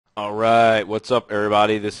Alright, what's up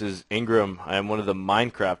everybody? This is Ingram. I am one of the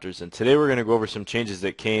Minecrafters, and today we're going to go over some changes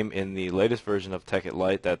that came in the latest version of Tekkit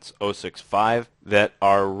Lite, that's 0.6.5, that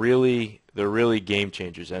are they're really game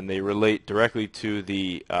changers, and they relate directly to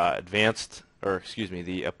the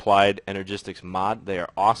the Applied Energistics mod. They are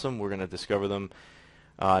awesome. We're going to discover them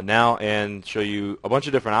now and show you a bunch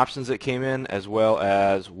of different options that came in, as well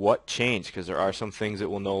as what changed, because there are some things that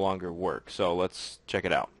will no longer work. So let's check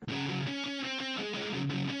it out.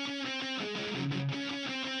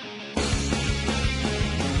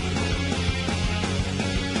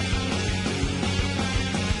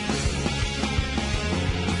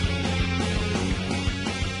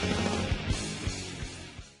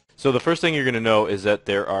 So the first thing you're going to know is that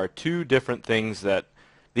there are two different things that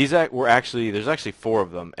there's actually four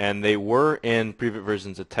of them, and they were in previous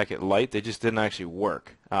versions of Tekkit Lite. They just didn't actually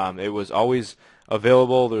work. It was always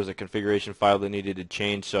available. There was a configuration file that needed to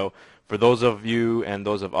change. So for those of you and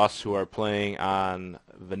those of us who are playing on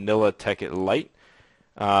vanilla Tekkit Lite,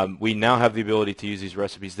 we now have the ability to use these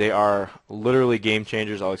recipes. They are literally game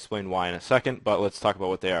changers. I'll explain why in a second, but let's talk about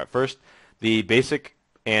what they are. First, the basic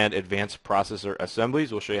and advanced processor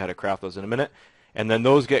assemblies. We'll show you how to craft those in a minute. And then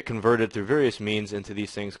those get converted through various means into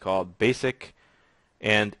these things called basic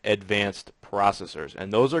and advanced processors.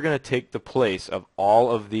 And those are going to take the place of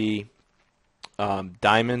all of the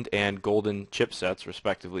diamond and golden chipsets,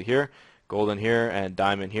 respectively here, golden here and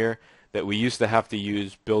diamond here, that we used to have to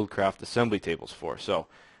use Buildcraft assembly tables for. So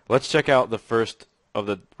let's check out the first of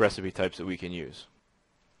the recipe types that we can use.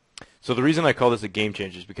 So the reason I call this a game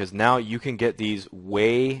changer is because now you can get these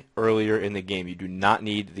way earlier in the game. You do not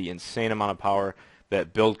need the insane amount of power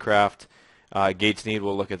that Buildcraft gates need.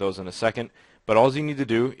 We'll look at those in a second. But all you need to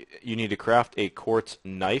do, you need to craft a quartz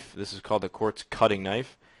knife. This is called a quartz cutting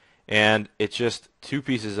knife. And it's just two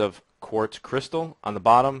pieces of quartz crystal on the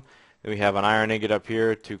bottom. Then we have an iron ingot up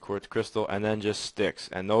here, two quartz crystal, and then just sticks.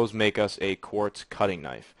 And those make us a quartz cutting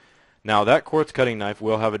knife. Now that quartz cutting knife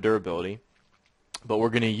will have a durability, but we're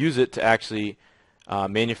going to use it to actually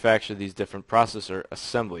manufacture these different processor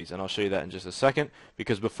assemblies, and I'll show you that in just a second,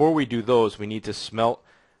 because before we do those we need to smelt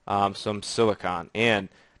some silicon. And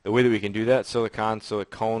the way that we can do that,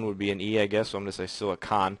 silicone would be an E, I guess, so I'm going to say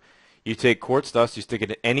silicon. You take quartz dust, you stick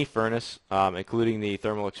it in any furnace, including the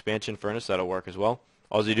thermal expansion furnace. That'll work as well.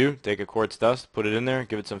 All you do, take a quartz dust, put it in there,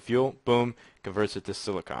 give it some fuel, boom, converts it to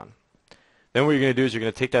silicon. Then what you're going to do is you're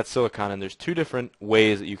going to take that silicon, and there's two different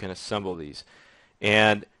ways that you can assemble these.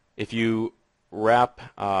 And if you wrap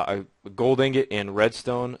a gold ingot in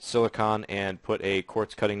redstone, silicon, and put a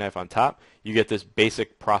quartz cutting knife on top, you get this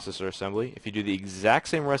basic processor assembly. If you do the exact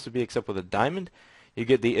same recipe except with a diamond, you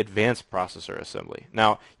get the advanced processor assembly.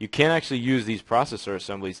 Now, you can't actually use these processor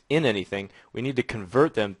assemblies in anything. We need to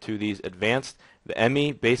convert them to these advanced, the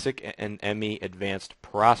ME basic and ME advanced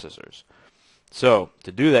processors. So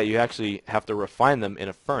to do that, you actually have to refine them in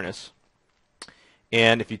a furnace.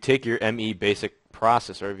 And if you take your ME basic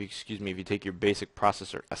processor, if you take your basic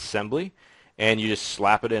processor assembly and you just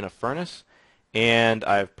slap it in a furnace, and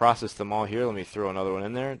I've processed them all here. Let me throw another one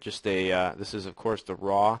in there. Just this is of course the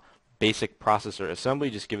raw basic processor assembly.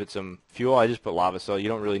 Just give it some fuel. I just put lava cell. You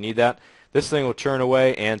don't really need that. This thing will churn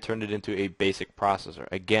away and turn it into a basic processor.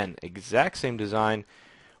 Again, exact same design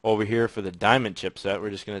over here for the diamond chipset. We're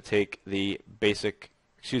just going to take the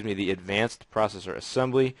the advanced processor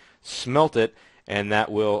assembly, smelt it, and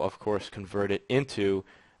that will of course convert it into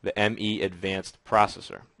the ME advanced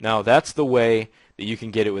processor. Now that's the way that you can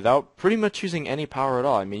get it without pretty much using any power at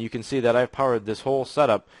all. I mean, you can see that I've powered this whole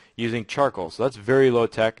setup using charcoal, so that's very low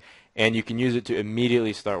tech, and you can use it to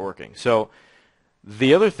immediately start working. So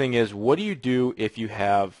the other thing is, what do you do if you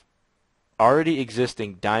have already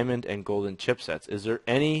existing diamond and golden chipsets? Is there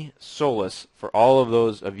any solace for all of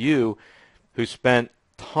those of you who spent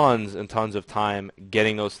tons and tons of time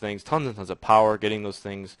getting those things, tons and tons of power getting those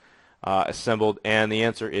things assembled? And the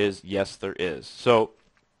answer is yes, there is. So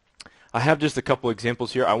I have just a couple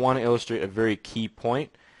examples here. I want to illustrate a very key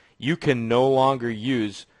point. You can no longer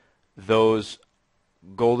use those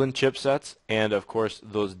golden chipsets and of course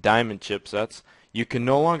those diamond chipsets. You can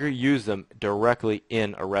no longer use them directly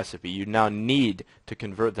in a recipe. You now need to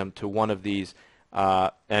convert them to one of these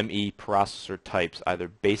ME processor types, either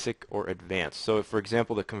basic or advanced. So for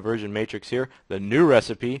example, the conversion matrix here, the new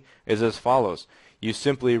recipe is as follows. You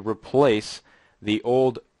simply replace the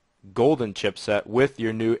old golden chipset with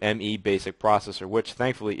your new ME basic processor, which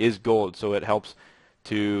thankfully is gold, so it helps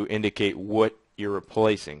to indicate what you're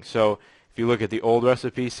replacing. So if you look at the old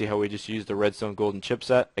recipe, see how we just used the redstone golden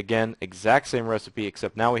chipset? Again, exact same recipe,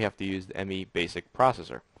 except now we have to use the ME basic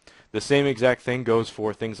processor. The same exact thing goes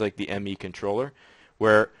for things like the ME controller,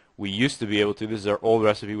 where We used to be able to, this is our old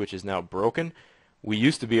recipe which is now broken. We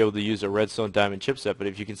used to be able to use a redstone diamond chipset, but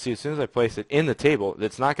if you can see, as soon as I place it in the table,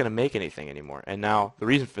 it's not going to make anything anymore. And now the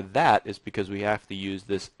reason for that is because we have to use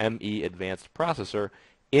this ME advanced processor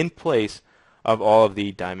in place of all of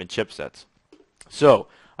the diamond chipsets. So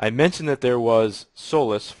I mentioned that there was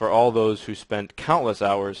solace for all those who spent countless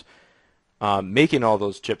hours making all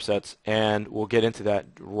those chipsets, and we'll get into that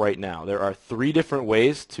right now. There are 3 different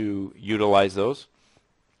ways to utilize those.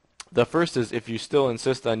 The first is, if you still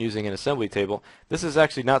insist on using an assembly table, this is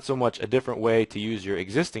actually not so much a different way to use your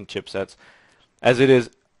existing chipsets as it is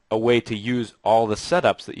a way to use all the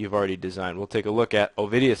setups that you've already designed. We'll take a look at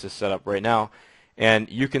Ovidius' setup right now, and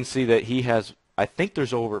you can see that he has, I think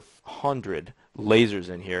there's over 100 lasers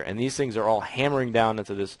in here, and these things are all hammering down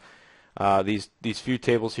into this these few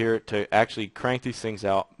tables here to actually crank these things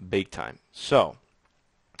out big time. So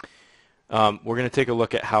we're going to take a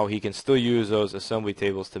look at how he can still use those assembly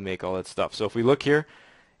tables to make all that stuff. So if we look here,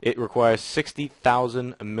 it requires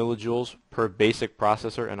 60,000 millijoules per basic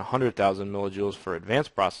processor and 100,000 millijoules for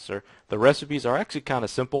advanced processor. The recipes are actually kind of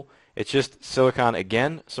simple. It's just silicon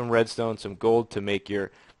again, some redstone, some gold to make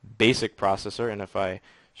your basic processor. And if I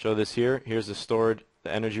show this here, here's the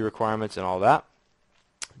energy requirements and all that.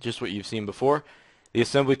 Just what you've seen before. The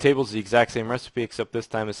assembly table is the exact same recipe, except this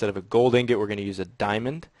time instead of a gold ingot, we're going to use a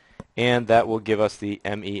diamond, and that will give us the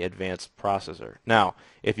ME advanced processor. Now,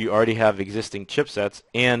 if you already have existing chipsets,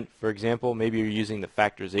 and for example, maybe you're using the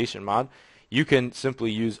factorization mod, you can simply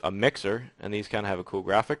use a mixer, and these kind of have a cool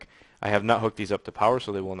graphic. I have not hooked these up to power,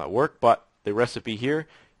 so they will not work, but the recipe here,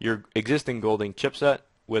 your existing golding chipset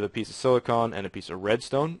with a piece of silicon and a piece of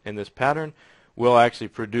redstone in this pattern will actually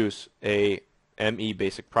produce a ME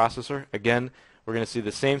basic processor. Again, we're going to see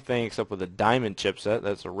the same thing except with a diamond chipset.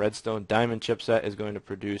 That's a redstone diamond chipset is going to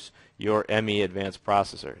produce your ME advanced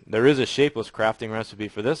processor. There is a shapeless crafting recipe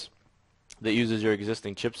for this that uses your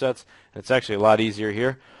existing chipsets, and it's actually a lot easier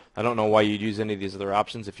here. I don't know why you'd use any of these other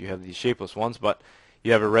options if you have these shapeless ones, but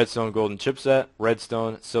you have a redstone golden chipset,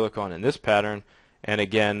 redstone, silicon in this pattern, and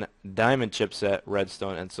again, diamond chipset,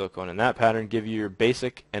 redstone, and silicon in that pattern give you your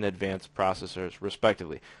basic and advanced processors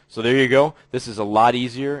respectively. So there you go. This is a lot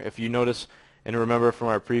easier. If you notice and remember from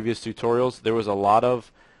our previous tutorials, there was a lot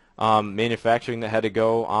of manufacturing that had to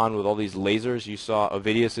go on with all these lasers. You saw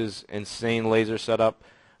Ovidius' insane laser setup.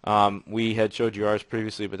 We had showed you ours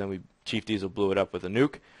previously, but then Chief Diesel blew it up with a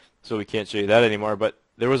nuke, so we can't show you that anymore. But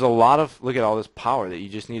there was a lot of, look at all this power that you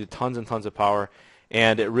just needed tons and tons of power,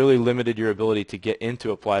 and it really limited your ability to get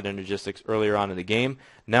into Applied Energistics earlier on in the game.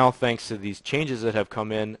 Now, thanks to these changes that have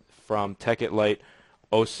come in from Tekkit Lite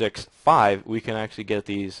 0.6.5, we can actually get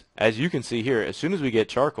these, as you can see here, as soon as we get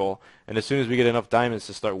charcoal and as soon as we get enough diamonds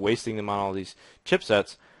to start wasting them on all these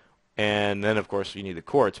chipsets, and then of course you need the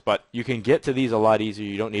quartz, but you can get to these a lot easier.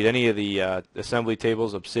 You don't need any of the assembly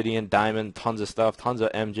tables, obsidian, diamond, tons of stuff, tons of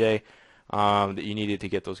MJ that you needed to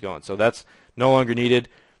get those going. So that's no longer needed.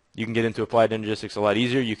 You can get into Applied Energistics a lot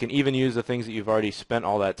easier. You can even use the things that you've already spent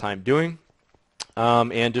all that time doing.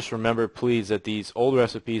 And just remember, please, that these old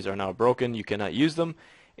recipes are now broken. You cannot use them,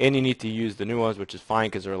 and you need to use the new ones, which is fine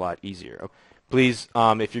because they're a lot easier. Please,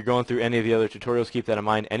 if you're going through any of the other tutorials, keep that in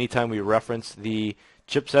mind. Anytime we reference the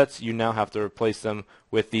chipsets, you now have to replace them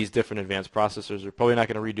with these different advanced processors. We're probably not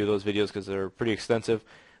going to redo those videos because they're pretty extensive.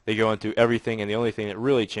 They go into everything, and the only thing that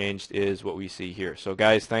really changed is what we see here. So,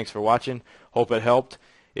 guys, thanks for watching. Hope it helped.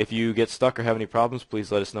 If you get stuck or have any problems, please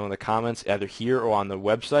let us know in the comments, either here or on the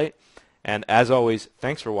website. And as always,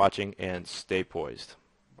 thanks for watching and stay poised.